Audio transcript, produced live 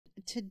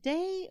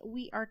today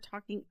we are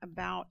talking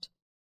about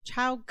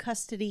child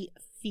custody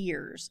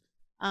fears.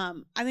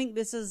 I think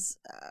this is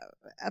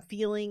a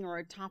feeling or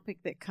a topic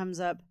that comes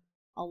up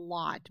a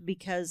lot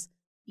because,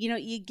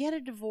 you get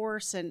a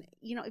divorce and,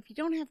 if you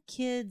don't have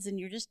kids and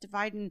you're just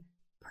dividing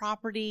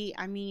property,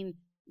 I mean,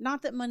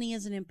 not that money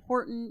isn't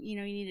important,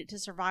 you need it to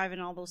survive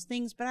and all those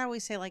things, but I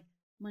always say, like,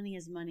 money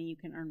is money, you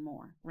can earn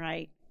more,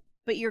 right?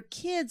 But your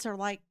kids are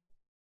like,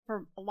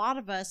 for a lot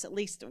of us, at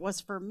least it was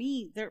for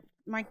me,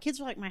 my kids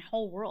are like my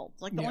whole world,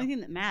 like the only thing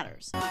that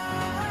matters.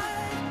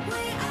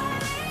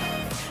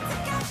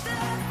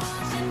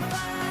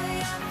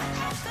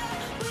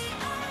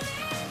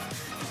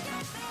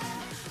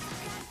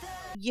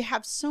 You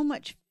have so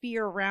much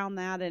fear around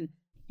that, and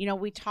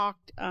we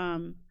talked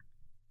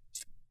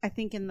I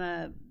think in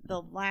the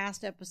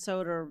last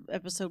episode or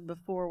episode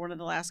before, one of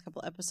the last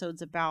couple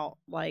episodes, about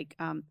like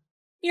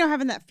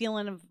having that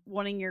feeling of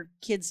wanting your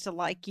kids to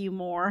like you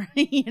more,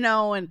 and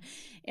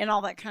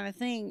all that kind of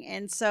thing.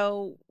 And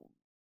so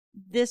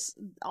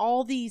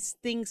all these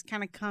things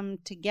kind of come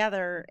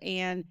together,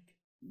 and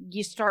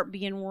you start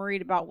being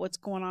worried about what's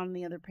going on in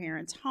the other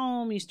parent's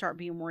home. You start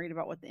being worried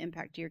about what the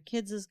impact to your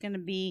kids is going to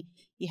be.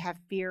 You have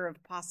fear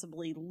of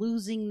possibly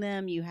losing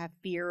them. You have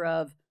fear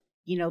of,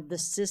 the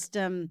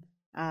system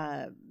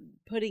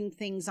putting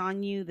things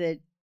on you that,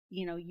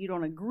 you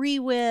don't agree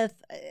with.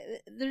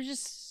 There's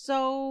just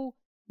so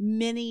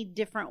many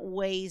different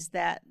ways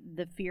that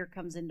the fear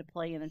comes into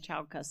play in a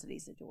child custody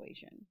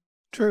situation.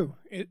 True.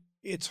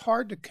 It's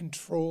hard to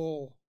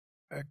control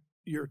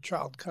your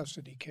child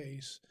custody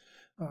case.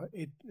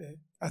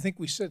 I think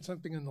we said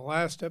something in the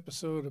last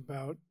episode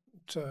about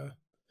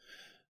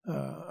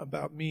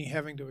me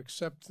having to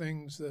accept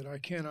things that I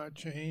cannot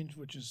change,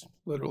 which is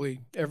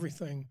literally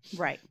everything.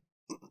 Right.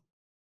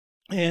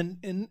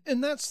 And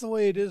that's the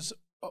way it is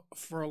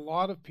for a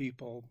lot of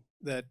people,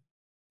 that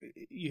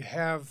you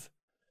have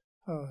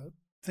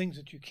things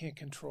that you can't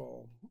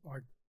control,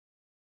 like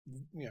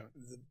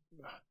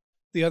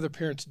the other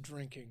parent's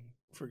drinking,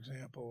 for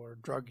example, or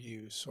drug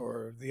use,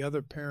 or the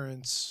other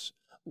parent's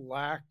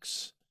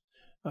lacks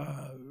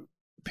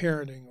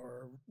parenting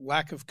or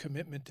lack of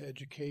commitment to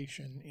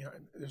education.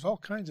 There's all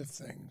kinds of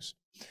things.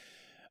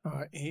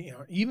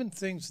 Even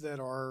things that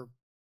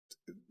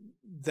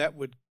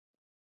would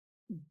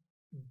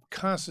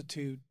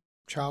constitute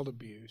child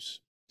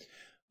abuse.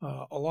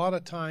 A lot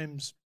of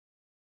times,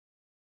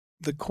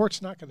 the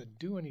court's not going to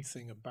do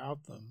anything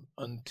about them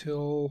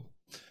until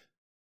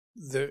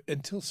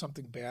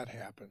something bad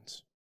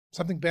happens.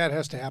 Something bad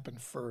has to happen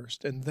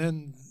first, and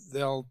then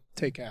they'll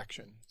take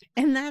action.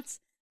 And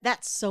that's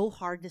so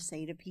hard to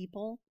say to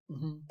people.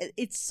 Mm-hmm.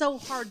 It's so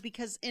hard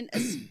because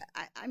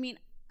I mean,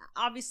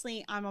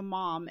 obviously I'm a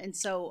mom, and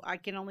so I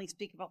can only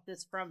speak about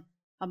this from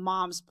a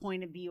mom's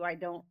point of view. I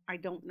don't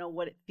know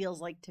what it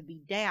feels like to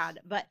be dad,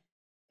 but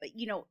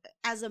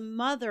as a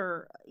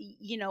mother,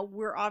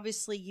 we're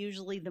obviously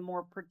usually the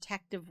more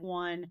protective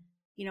one.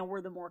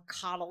 We're the more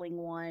coddling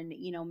one.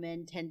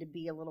 Men tend to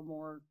be a little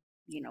more,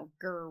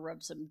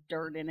 rub some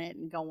dirt in it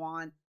and go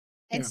on.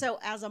 And so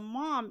as a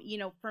mom,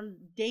 from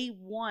day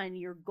one,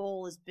 your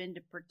goal has been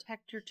to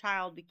protect your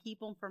child, to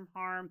keep them from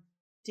harm,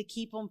 to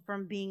keep them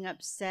from being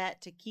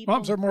upset, to keep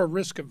moms them are more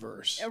risk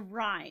averse.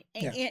 Right.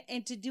 Yeah.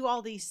 And to do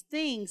all these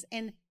things.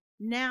 And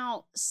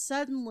now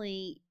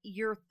suddenly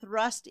you're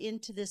thrust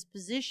into this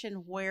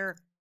position where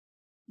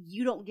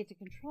you don't get to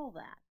control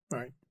that.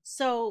 Right.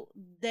 So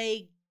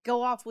they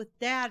go off with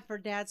dad for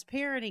dad's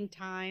parenting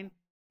time,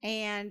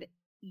 and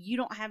you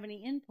don't have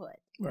any input.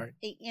 Right.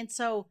 And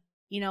so,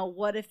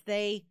 what if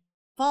they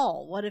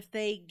fall? What if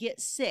they get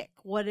sick?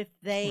 What if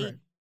they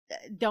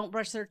don't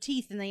brush their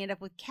teeth and they end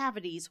up with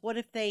cavities? What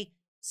if they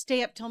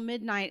stay up till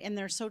midnight and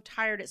they're so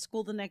tired at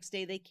school the next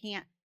day they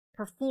can't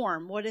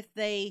perform? What if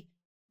they,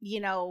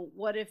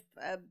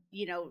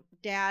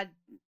 dad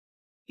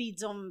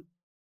feeds them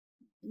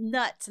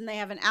nuts and they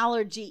have an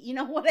allergy,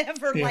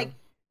 whatever. Yeah. Like,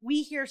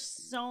 we hear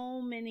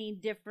so many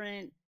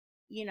different,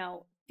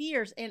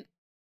 fears, and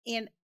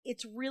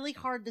it's really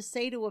hard to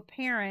say to a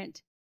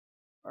parent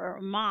or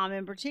a mom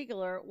in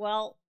particular,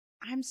 well,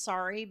 I'm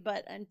sorry,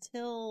 but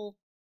until,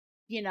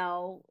 it's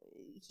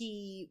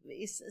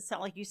not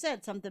like you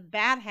said, something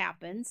bad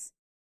happens,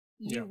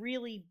 you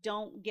really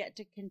don't get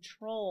to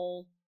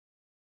control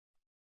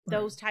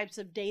those types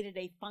of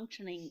day-to-day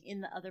functioning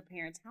in the other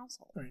parent's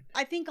household. Right.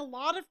 I think a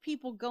lot of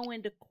people go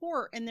into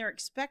court and they're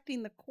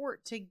expecting the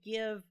court to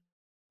give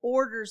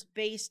orders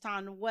based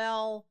on,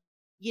 well,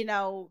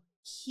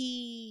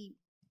 he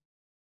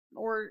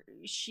or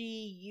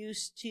she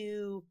used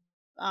to,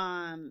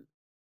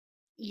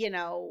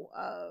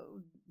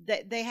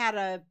 they had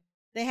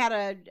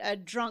a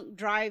drunk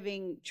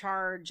driving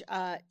charge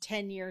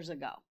 10 years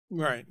ago.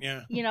 Right.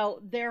 Yeah.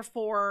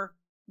 Therefore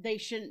they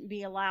shouldn't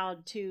be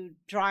allowed to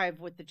drive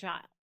with the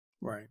child.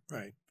 Right.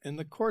 Right. And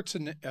the courts,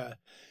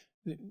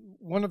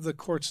 one of the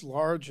court's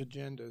large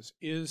agendas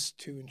is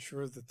to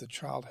ensure that the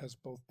child has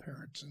both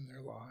parents in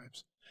their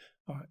lives.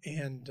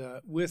 And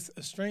with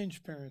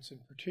estranged parents in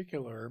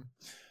particular,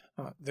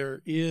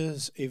 there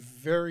is a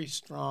very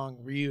strong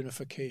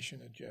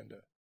reunification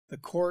agenda. The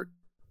court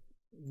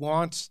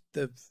wants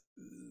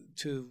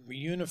to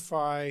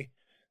reunify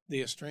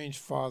the estranged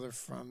father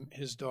from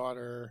his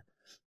daughter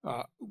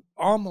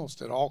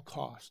almost at all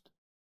cost.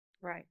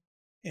 Right.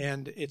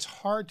 And it's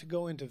hard to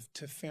go into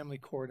family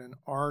court and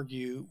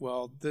argue,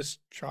 well, this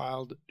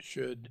child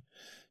should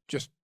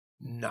just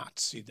not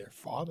see their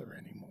father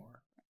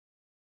anymore.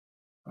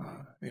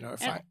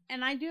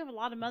 And I do have a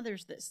lot of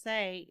mothers that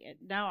say,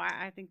 no,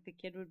 I think the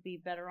kid would be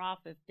better off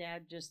if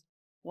dad just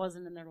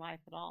wasn't in their life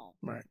at all.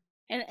 Right.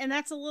 And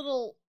that's a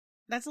little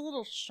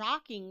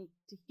shocking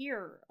to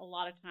hear a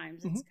lot of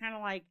times. It's kind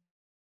of like,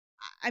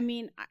 I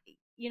mean,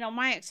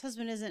 my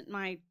ex-husband isn't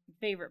my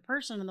favorite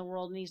person in the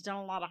world, and he's done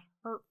a lot of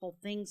hurtful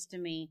things to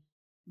me.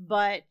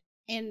 But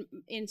in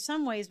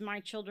some ways, my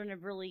children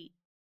have really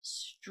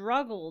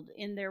struggled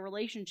in their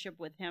relationship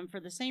with him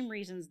for the same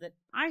reasons that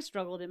I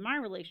struggled in my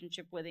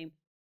relationship with him.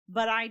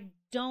 But I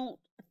don't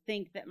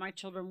think that my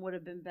children would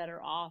have been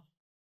better off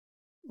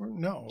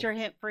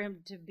for him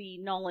to be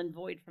null and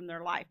void from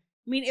their life.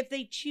 I mean, if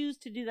they choose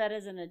to do that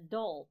as an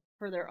adult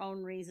for their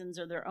own reasons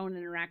or their own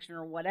interaction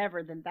or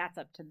whatever, then that's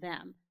up to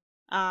them.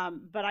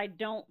 But I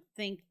don't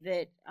think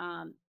that,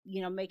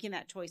 making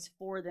that choice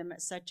for them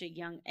at such a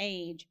young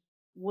age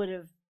would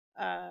have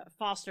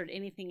fostered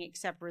anything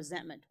except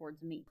resentment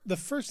towards me. The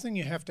first thing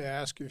you have to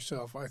ask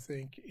yourself, I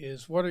think,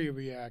 is what are you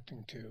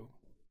reacting to?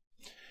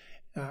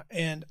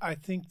 And I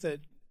think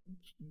that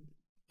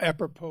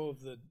apropos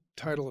of the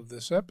title of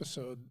this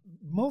episode,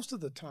 most of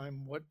the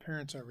time what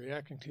parents are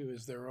reacting to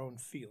is their own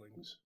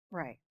feelings.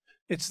 Right.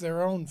 It's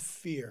their own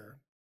fear.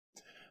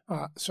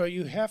 So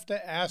you have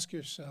to ask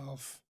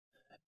yourself,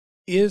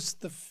 is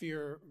the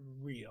fear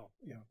real?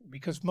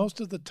 Because most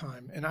of the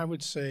time, and I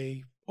would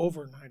say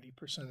over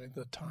 90% of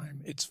the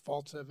time, it's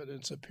false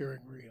evidence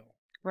appearing real.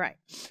 Right.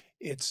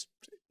 It's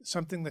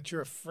something that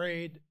you're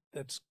afraid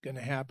that's going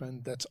to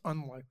happen, that's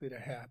unlikely to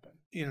happen.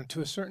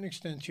 To a certain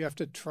extent, you have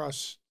to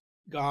trust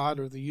God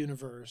or the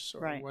universe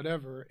or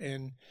whatever,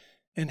 and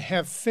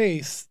have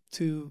faith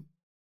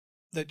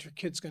that your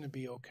kid's going to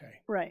be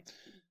okay. Right.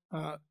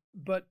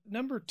 But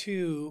number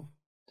two,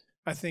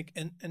 I think,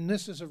 and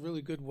this is a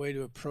really good way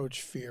to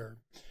approach fear,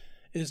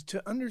 is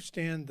to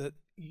understand that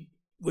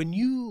when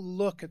you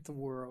look at the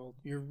world,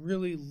 you're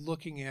really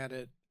looking at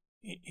it,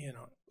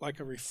 like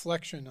a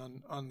reflection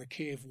on the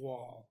cave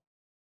wall.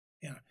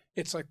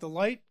 It's like the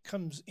light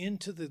comes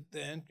into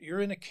you're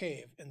in a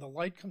cave, and the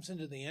light comes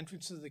into the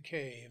entrance of the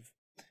cave,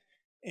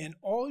 and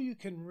all you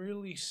can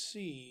really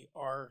see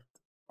are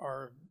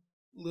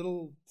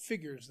little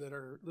figures that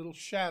are little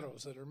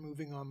shadows that are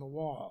moving on the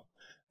wall.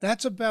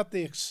 That's about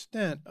the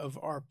extent of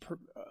our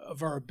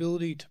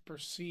ability to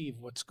perceive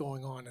what's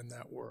going on in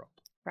that world.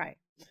 Right.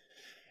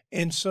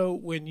 And so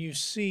when you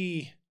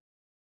see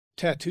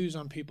tattoos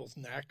on people's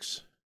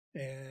necks,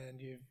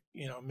 and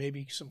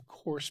maybe some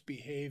coarse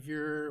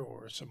behavior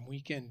or some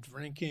weekend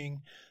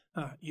drinking,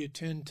 you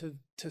tend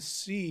to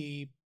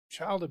see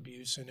child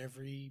abuse in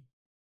every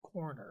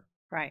corner.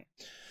 Right.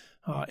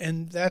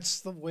 And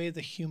that's the way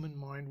the human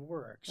mind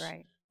works.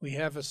 Right. We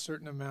have a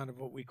certain amount of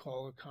what we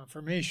call a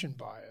confirmation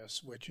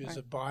bias, which is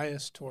a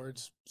bias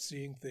towards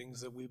seeing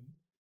things that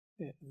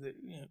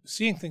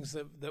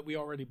we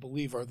already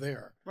believe are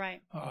there.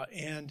 Right.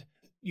 And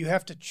you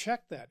have to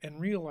check that and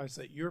realize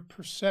that your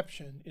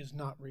perception is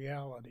not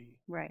reality.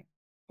 Right.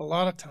 A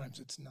lot of times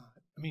it's not.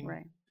 I mean,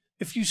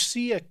 if you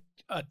see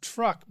a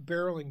truck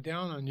barreling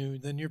down on you,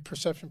 then your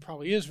perception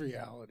probably is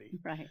reality.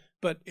 Right.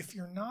 But if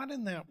you're not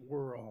in that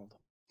world,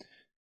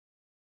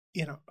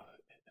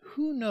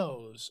 who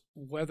knows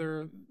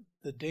whether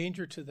the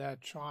danger to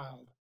that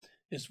child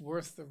is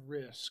worth the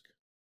risk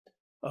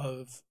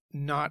of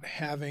not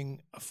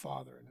having a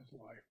father in his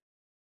life.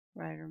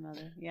 Right, or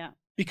mother, yeah.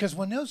 Because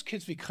when those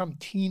kids become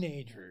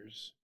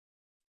teenagers,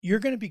 you're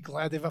going to be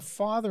glad they have a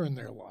father in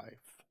their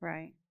life.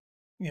 Right.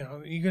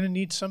 You're going to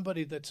need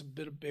somebody that's a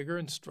bit bigger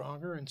and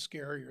stronger and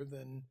scarier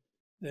than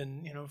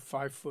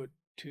 5'2"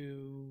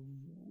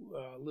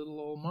 little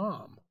old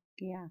mom.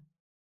 Yeah.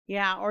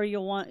 Yeah, or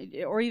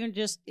even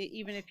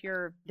if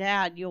you're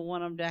dad, you'll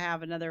want them to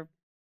have another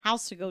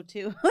house to go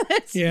to.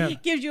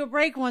 Gives you a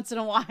break once in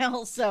a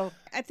while. So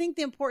I think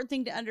the important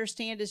thing to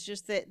understand is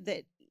just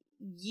that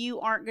you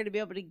aren't going to be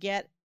able to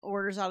get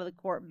orders out of the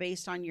court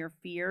based on your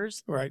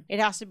fears. Right. It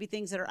has to be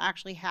things that are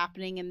actually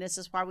happening. And this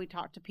is why we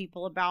talk to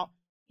people about,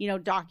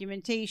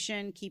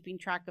 documentation, keeping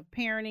track of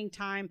parenting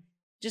time,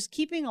 just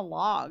keeping a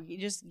log. You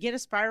just get a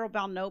spiral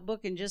bound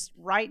notebook and just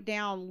write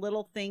down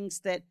little things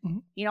that,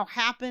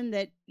 happen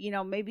that,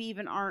 maybe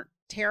even aren't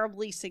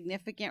terribly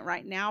significant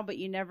right now, but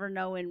you never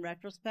know in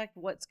retrospect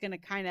what's going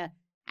to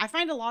I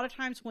find a lot of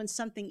times when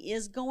something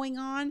is going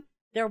on,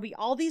 there'll be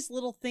all these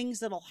little things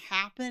that'll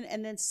happen.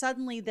 And then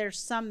suddenly there's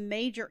some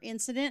major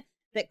incident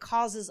that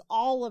causes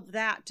all of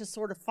that to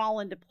sort of fall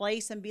into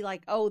place and be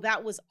like, oh,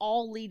 that was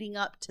all leading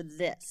up to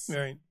this.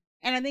 Right.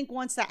 And I think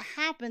once that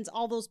happens,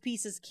 all those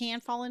pieces can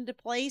fall into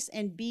place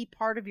and be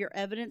part of your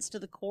evidence to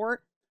the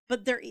court.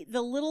 but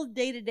the little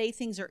day-to-day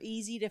things are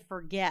easy to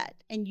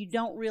forget, and you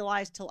don't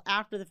realize till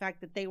after the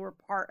fact that they were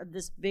part of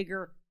this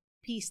bigger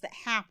piece that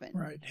happened.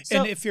 Right. So,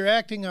 and if you're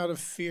acting out of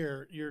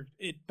fear,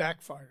 it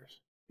backfires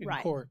in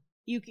right. court.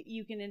 You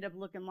can end up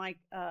looking like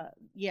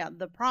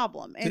the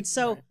problem. And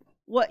Right.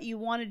 what you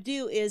want to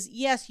do is,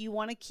 yes, you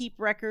want to keep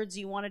records,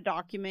 you want to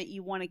document,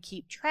 you want to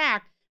keep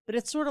track, but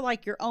it's sort of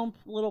like your own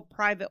little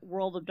private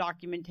world of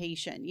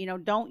documentation. You know,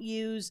 don't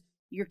use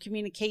your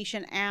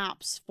communication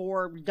apps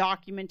for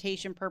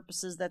documentation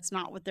purposes. That's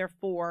not what they're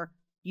for.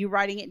 You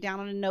writing it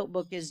down on a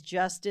notebook is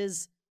just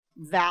as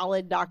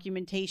valid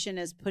documentation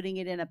as putting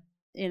it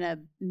in a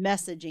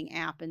messaging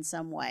app in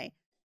some way.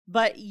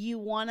 But you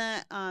want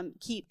to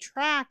keep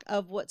track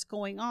of what's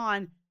going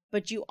on,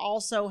 but you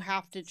also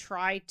have to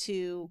try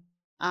to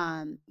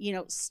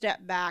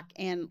step back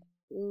and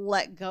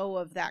let go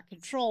of that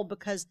control,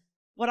 because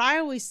what I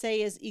always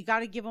say is you got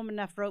to give them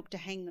enough rope to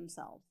hang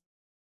themselves.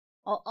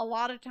 A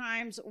lot of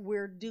times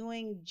we're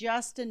doing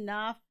just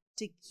enough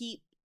to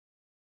keep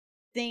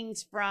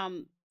things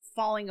from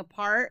falling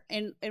apart,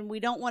 and we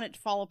don't want it to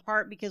fall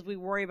apart because we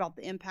worry about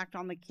the impact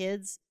on the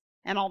kids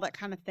and all that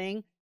kind of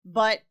thing.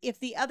 But if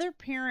the other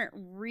parent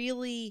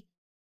really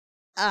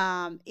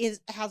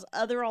has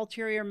other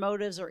ulterior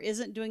motives, or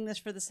isn't doing this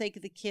for the sake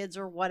of the kids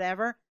or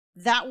whatever,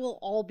 that will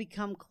all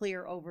become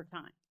clear over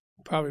time.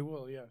 Probably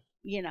will, yes.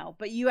 You know,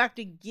 but you have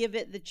to give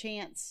it the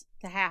chance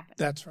to happen.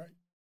 That's right.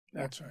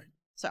 That's right.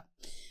 So,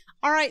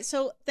 all right.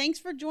 So thanks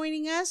for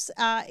joining us.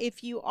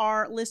 If you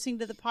are listening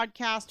to the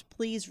podcast,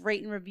 please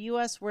rate and review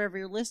us wherever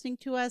you're listening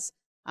to us.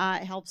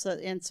 It helps us,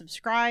 and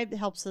subscribe. It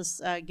helps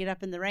us get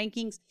up in the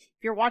rankings.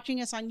 If you're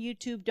watching us on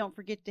YouTube, don't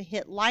forget to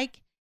hit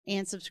like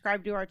and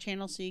subscribe to our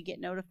channel so you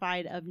get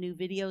notified of new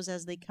videos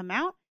as they come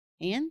out.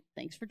 And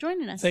thanks for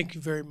joining us. Thank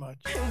you very much.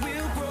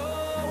 We'll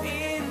grow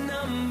in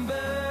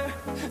number,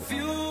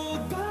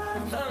 fueled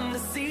by them to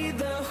see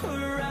the